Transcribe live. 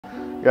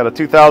Got a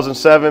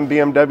 2007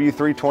 BMW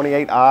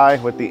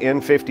 328i with the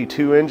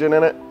N52 engine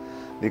in it.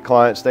 The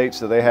client states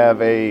that they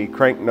have a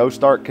crank no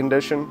start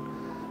condition.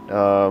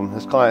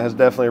 This client has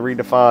definitely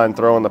redefined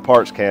throwing the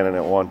parts cannon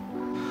at one.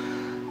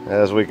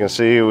 As we can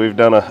see, we've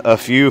done a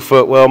few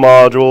footwell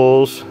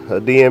modules, a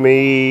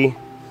DME,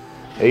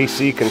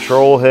 AC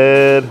control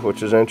head,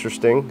 which is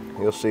interesting.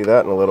 You'll see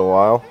that in a little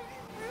while.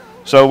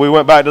 So we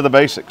went back to the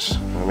basics.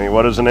 I mean,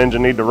 what does an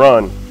engine need to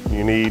run?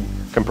 You need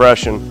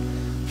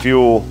compression,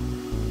 fuel,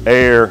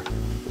 air,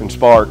 and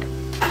spark.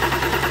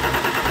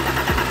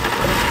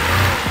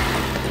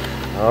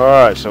 All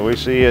right, so we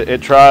see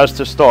it tries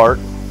to start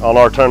on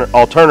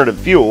alternative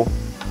fuel.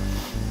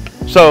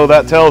 So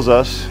that tells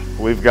us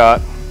we've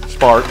got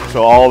spark,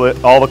 so all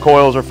the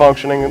coils are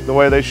functioning the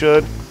way they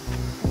should.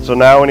 So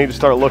now we need to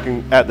start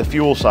looking at the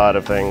fuel side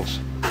of things.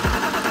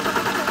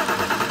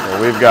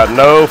 And we've got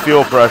no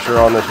fuel pressure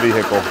on this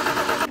vehicle.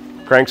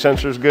 Crank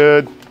sensor's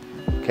good,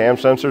 cam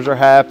sensors are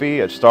happy,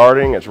 it's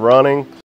starting, it's running.